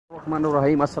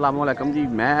रहीम अस्सलाम वालेकुम जी।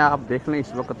 मैं आप देख लें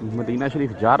इस वक्त मदीना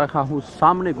शरीफ जा रहा हूँ।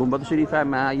 सामने गुंबद शरीफ है।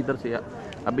 मैं इधर से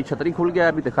अभी छतरी खुल गया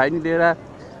है, अभी दिखाई नहीं दे रहा है,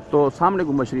 तो सामने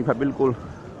गुंबद शरीफ है बिल्कुल।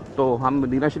 तो हम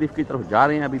मदीना शरीफ की तरफ जा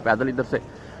रहे हैं अभी पैदल इधर से।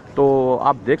 तो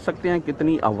आप देख सकते हैं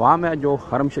कितनी आवाम है जो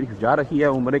हरम शरीफ जा रही है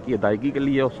उम्रे की अदायगी के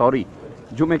लिए, सॉरी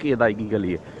जुमे की अदायगी के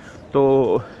लिए। तो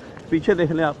पीछे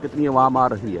देख लें आप कितनी आवाम आ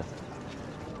रही है।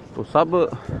 तो सब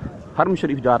हरम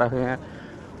शरीफ जा रहे हैं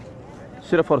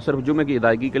सिर्फ़ और सिर्फ जुमे की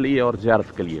अदायगी के लिए और ज़ियारत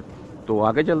के लिए। तो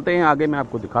आगे चलते हैं, आगे मैं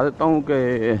आपको दिखा देता हूँ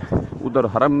कि उधर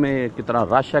हरम में कितना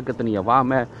रश है, कितनी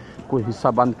आवाम है, कोई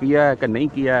हिस्सा बंद किया है कि नहीं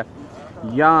किया है,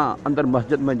 या अंदर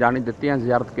मस्जिद में जाने देते हैं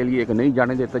ज़ियारत के लिए कि नहीं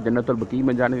जाने देते, जन्नतुल बकी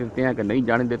में जाने देते हैं कि नहीं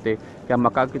जाने देते, क्या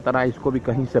मक्का की तरह इसको भी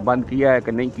कहीं से बंद किया है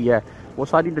कि नहीं किया है। वो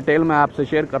सारी डिटेल मैं आपसे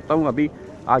शेयर करता हूँ अभी।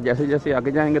 आज जैसे जैसे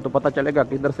आगे जाएंगे तो पता चलेगा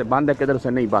किधर से बंद है किधर से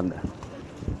नहीं बंद है।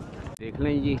 देख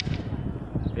लें जी,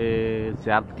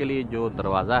 ज़ियारत के लिए जो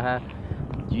दरवाज़ा है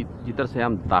जिधर से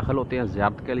हम दाखिल होते हैं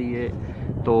ज़ियारत के लिए,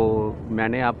 तो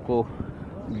मैंने आपको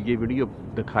ये वीडियो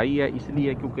दिखाई है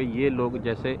इसलिए क्योंकि ये लोग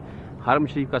जैसे हरम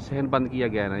शरीफ का सहन बंद किया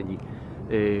गया है ना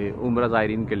जी उम्रा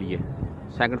ज़ायरीन के लिए,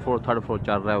 सेकंड फ्लोर थर्ड फ्लोर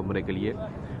चल रहा है उम्रे के लिए,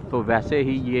 तो वैसे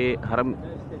ही ये हरम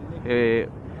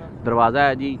दरवाज़ा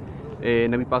है जी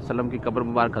नबी पाक सल्लम की कब्र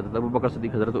मुबारक हज़रत अबू बकर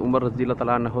सिद्दीक़ हज़रत उमर रज़ियल्लाहु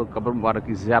तआला अन्हु कब्र मुबारक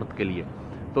की ज़ियारत के लिए,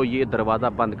 तो ये दरवाज़ा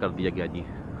बंद कर दिया गया जी।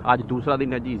 आज दूसरा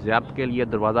दिन है जी, ज़ियारत के लिए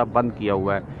दरवाज़ा बंद किया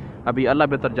हुआ है। अभी अल्लाह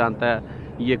बेहतर जानता है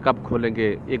ये कब खोलेंगे,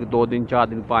 1 2 दिन 4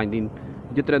 दिन 5 दिन,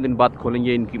 जितने दिन बाद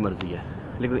खोलेंगे इनकी मर्ज़ी है,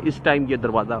 लेकिन इस टाइम ये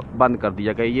दरवाज़ा बंद कर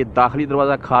दिया गया। ये दाखिली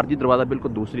दरवाज़ा, खारजी दरवाज़ा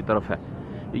बिल्कुल दूसरी तरफ है,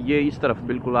 ये इस तरफ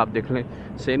बिल्कुल आप देख लें।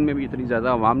 सेन में भी इतनी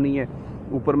ज़्यादा आवाम नहीं है।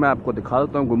 ऊपर मैं आपको दिखा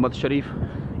देता हूँ गुंबद शरीफ,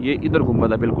 ये इधर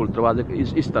गुंबद है बिल्कुल दरवाजे के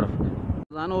इस तरफ।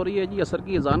 अज़ान हो रही है जी, असर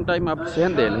की अज़ान टाइम आप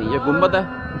सहन दे लें। ये गुंबद है,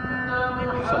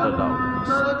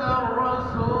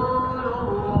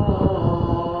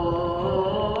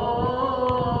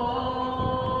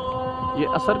 ये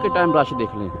असर के टाइम रश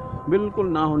देख लें बिल्कुल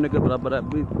ना होने के बराबर है,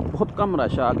 बहुत कम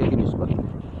रश है आगे की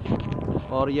निस्बत।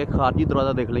 और ये खारजी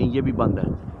दरवाज़ा देख लें, ये भी बंद है,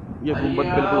 ये गुंबद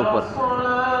बिल्कुल ऊपर।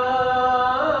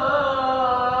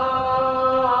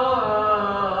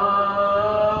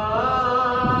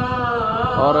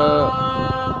 और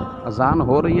अजान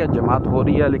हो रही है, जमात हो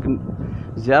रही है, लेकिन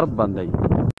ज़ियारत बंद है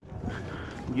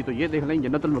जी। तो ये देख लें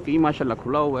जन्नतुल बकी माशाल्लाह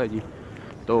खुला हुआ है जी।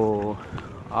 तो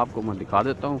आपको मैं दिखा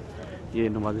देता हूँ, ये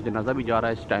नमाज जनाजा भी जा रहा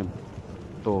है इस टाइम।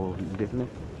 तो देख लें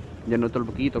जन्नतुल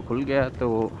बकी तो खुल गया है,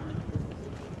 तो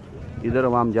इधर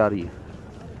आवाम जा रही है,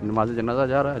 नमाज जनाजा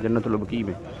जा रहा है जन्नतुल बकी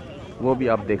में, वो भी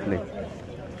आप देख लें।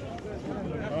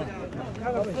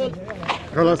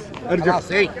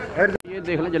 ये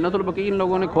देख लें जन्नतुल बकी इन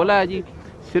लोगों ने खोला है जी,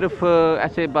 सिर्फ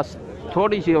ऐसे बस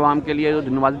थोड़ी सी आवाम के लिए,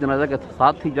 जो नमाज जनाजा के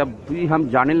साथ ही जब भी हम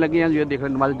जाने लगे हैं, ये देख लें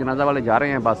नमाज जनाजा वाले जा रहे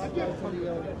हैं बस,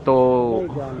 तो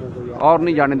और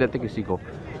नहीं जाने देते किसी को।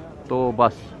 तो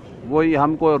बस वही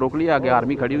हमको रोक लिया, आगे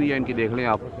आर्मी खड़ी हुई है इनकी, देख लें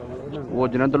आप। वो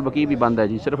जन्नतुल बकी भी बंद है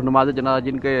जी, सिर्फ नमाज जनाजा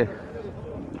जिनके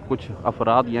कुछ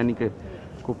अफराद यानी कि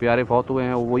को प्यारे फौत हुए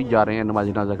हैं वही जा रहे हैं नमाज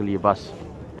जनाजा के लिए बस।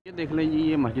 ये देख लें जी,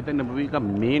 ये मस्जिद नबवी का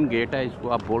मेन गेट है, इसको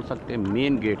आप बोल सकते हैं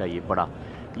मेन गेट है ये बड़ा।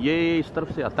 ये इस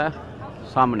तरफ से आता है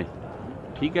सामने,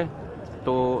 ठीक है,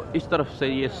 तो इस तरफ से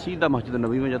ये सीधा मस्जिद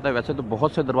नबवी में जाता है। वैसे तो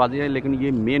बहुत से दरवाजे हैं, लेकिन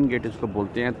ये मेन गेट इसको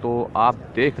बोलते हैं। तो आप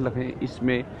देख लें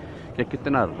इसमें कि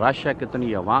कितना रश है,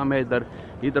 कितनी आवाम है। इधर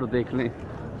इधर देख लें,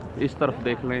 इस तरफ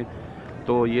देख लें,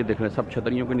 तो ये देख लें सब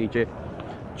छतरियों के नीचे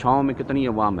छाँव में कितनी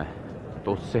आवाम है।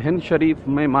 तो सहन शरीफ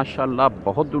में माशाल्लाह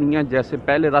बहुत दुनिया, जैसे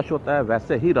पहले रश होता है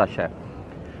वैसे ही रश है,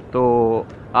 तो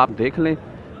आप देख लें।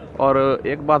 और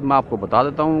एक बात मैं आपको बता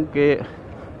देता हूँ कि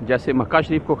जैसे मक्का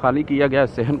शरीफ को खाली किया गया,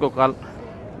 सहन को कल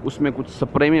उसमें कुछ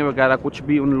स्प्रे में वगैरह कुछ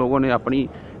भी उन लोगों ने अपनी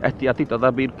एहतियाती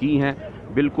तदाबीर की हैं,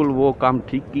 बिल्कुल वो काम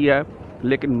ठीक किया है।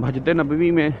 लेकिन मस्जिद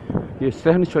नबवी में, ये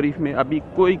सहन शरीफ में अभी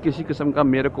कोई किसी किस्म का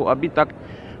मेरे को अभी तक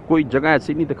कोई जगह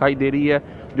ऐसी नहीं दिखाई दे रही है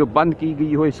जो बंद की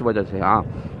गई हो इस वजह से। हाँ,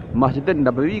 मस्जिद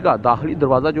नबवी का दाखिली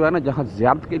दरवाज़ा जो है ना, जहाँ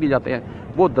ज़ियारत के लिए जाते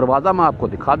हैं, वो दरवाज़ा मैं आपको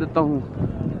दिखा देता हूँ,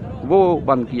 वो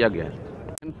बंद किया गया है।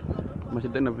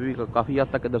 मस्जिद नबवी का काफ़ी हद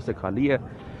तक इधर से खाली है।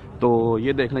 तो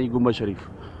ये देख लें गुंबद शरीफ,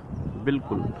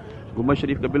 बिल्कुल गुंबद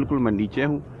शरीफ के बिल्कुल मैं नीचे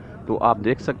हूँ, तो आप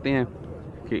देख सकते हैं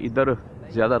कि इधर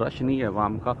ज़्यादा रश नहीं है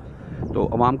अवाम का। तो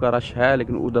अवाम का रश है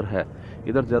लेकिन उधर है,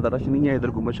 इधर ज़्यादा रश नहीं है। इधर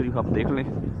गुंबद शरीफ आप देख लें,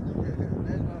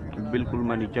 बिल्कुल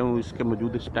मैं नीचे हूँ इसके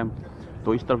मौजूद इस टाइम।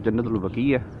 तो इस तरफ जन्नतुल बकी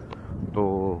है, तो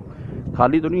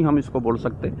खाली तो नहीं हम इसको बोल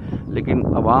सकते, लेकिन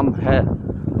आवाम है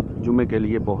जुमे के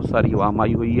लिए, बहुत सारी आवाम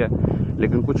आई हुई है।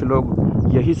 लेकिन कुछ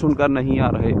लोग यही सुनकर नहीं आ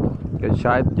रहे कि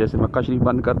शायद जैसे मक्का शरीफ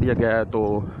बंद कर दिया गया है तो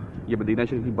ये मदीना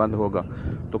शरीफ भी बंद होगा,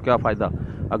 तो क्या फ़ायदा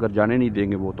अगर जाने नहीं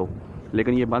देंगे वो तो।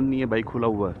 लेकिन ये बंद नहीं है भाई, खुला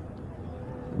हुआ है।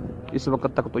 इस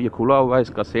वक्त तक तो ये खुला हुआ है,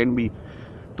 इसका सेन भी।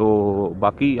 तो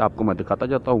बाकी आपको मैं दिखाता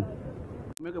जाता हूँ।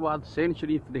 जुम्मे के बाद सेन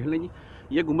शरीफ देख लें जी,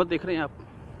 ये गुम्बद देख रहे हैं आप,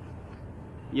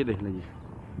 ये देख लें जी,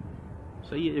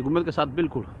 सही है। ये गुम्बद के साथ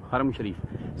बिल्कुल हरम शरीफ,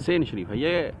 सेन शरीफ है।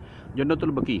 ये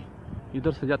जन्नतुल बकी,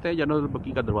 इधर से जाते हैं जन्नतुल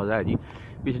बकी का दरवाज़ा है जी,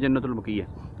 पीछे जन्नतुल बकी है।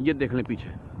 ये देख लें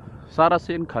पीछे सारा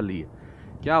सेन खाली है,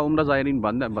 क्या उम्रा ज़ायरीन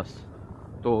बंद है बस।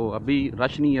 तो अभी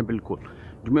रश नहीं है बिल्कुल,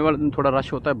 जुम्मे वाले दिन थोड़ा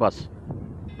रश होता है बस।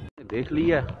 देख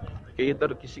लिया कि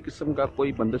इधर किसी किस्म का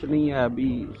कोई बंदिश नहीं है,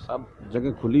 अभी सब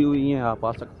जगह खुली हुई हैं, आप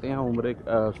आ सकते हैं उम्रे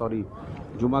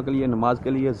जुमा के लिए, नमाज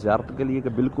के लिए, ज़ियारत के लिए, कि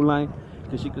बिल्कुल आएँ,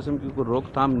 किसी किस्म की कोई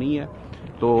रोकथाम नहीं है।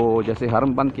 तो जैसे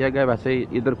हरम बंद किया गया वैसे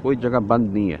इधर कोई जगह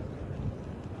बंद नहीं है।